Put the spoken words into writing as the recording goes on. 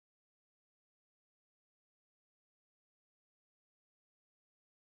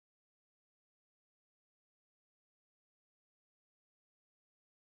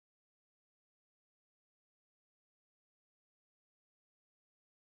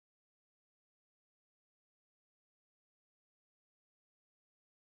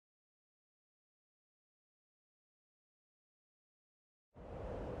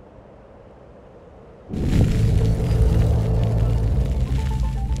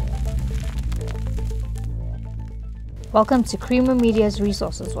Welcome to Creamer Media's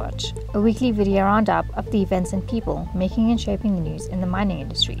Resources Watch, a weekly video roundup of the events and people making and shaping the news in the mining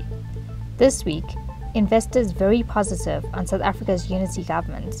industry. This week, investors very positive on South Africa's unity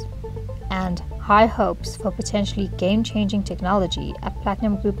government, and high hopes for potentially game-changing technology at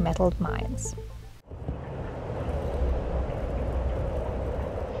platinum group metal mines.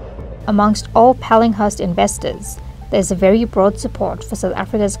 Amongst all Pallinghurst investors, there is a very broad support for South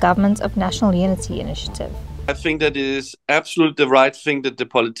Africa's Government of National Unity initiative. I think that it is absolutely the right thing that the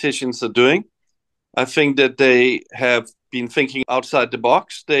politicians are doing. I think that they have been thinking outside the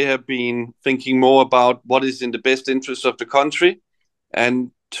box. They have been thinking more about what is in the best interest of the country. And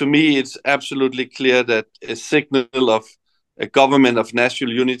to me, it's absolutely clear that a signal of a government of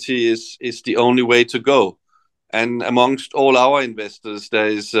national unity is the only way to go. And amongst all our investors, there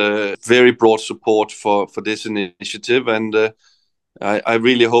is very broad support for this initiative. And I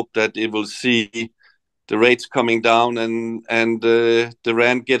really hope that it will see the rates coming down and the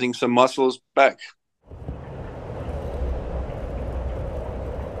rand getting some muscles back.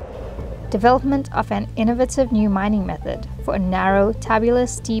 Development of an innovative new mining method for narrow, tabular,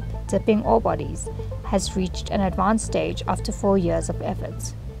 steep dipping ore bodies has reached an advanced stage after 4 years of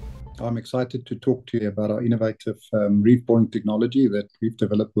efforts. I'm excited to talk to you about our innovative reef boring technology that we've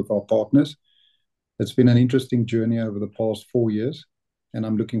developed with our partners. It's been an interesting journey over the past 4 years, and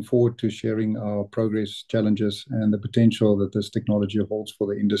I'm looking forward to sharing our progress, challenges, and the potential that this technology holds for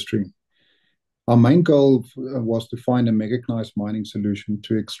the industry. Our main goal was to find a mechanized mining solution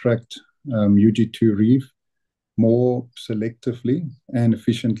to extract UG2 reef more selectively and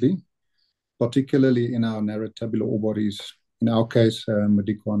efficiently, particularly in our narrow tabular ore bodies, in our case,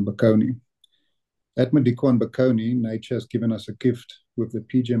 Modikwa and Bokoni. At Modikwa and Bokoni, nature has given us a gift with the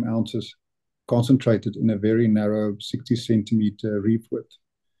PGM ounces concentrated in a very narrow 60 centimeter reef width.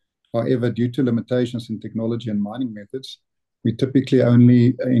 However, due to limitations in technology and mining methods, we typically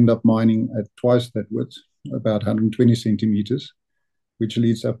only end up mining at twice that width, about 120 centimeters, which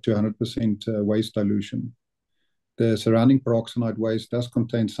leads up to 100% waste dilution. The surrounding peroxenite waste does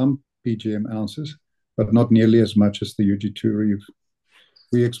contain some PGM ounces, but not nearly as much as the UG2 reef.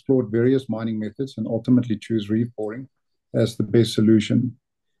 We explored various mining methods and ultimately choose reef boring as the best solution.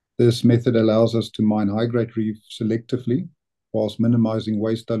 This method allows us to mine high-grade reef selectively whilst minimizing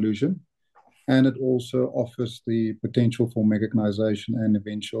waste dilution, and it also offers the potential for mechanization and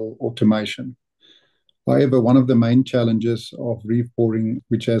eventual automation. However, one of the main challenges of reef boring,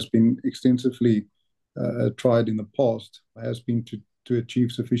 which has been extensively tried in the past, has been to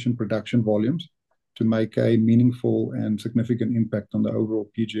achieve sufficient production volumes to make a meaningful and significant impact on the overall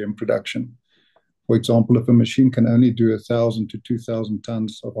PGM production. For example, if a machine can only do 1,000 to 2,000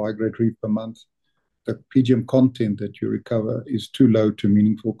 tons of high-grade reef per month, the PGM content that you recover is too low to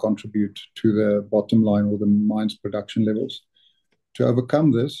meaningfully contribute to the bottom line or the mine's production levels. To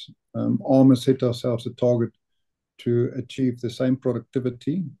overcome this, ARM has set ourselves a target to achieve the same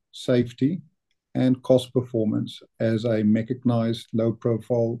productivity, safety, and cost performance as a mechanized,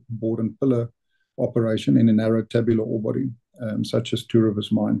 low-profile board and pillar operation in a narrow tabular ore body, such as Two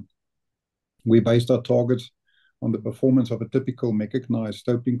Rivers Mine. We based our targets on the performance of a typical mechanized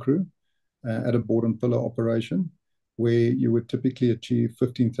stoping crew at a board and pillar operation, where you would typically achieve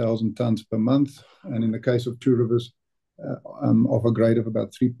 15,000 tons per month, and in the case of Two Rivers, of a grade of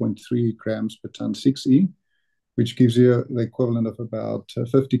about 3.3 grams per ton 6E, which gives you the equivalent of about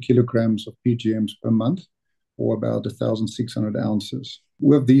 50 kilograms of PGMs per month, or about 1,600 ounces.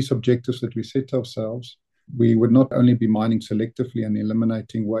 With these objectives that we set ourselves, we would not only be mining selectively and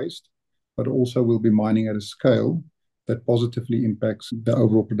eliminating waste, but also will be mining at a scale that positively impacts the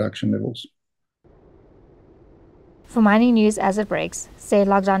overall production levels. For mining news as it breaks, stay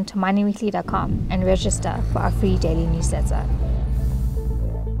logged on to miningweekly.com and register for our free daily newsletter.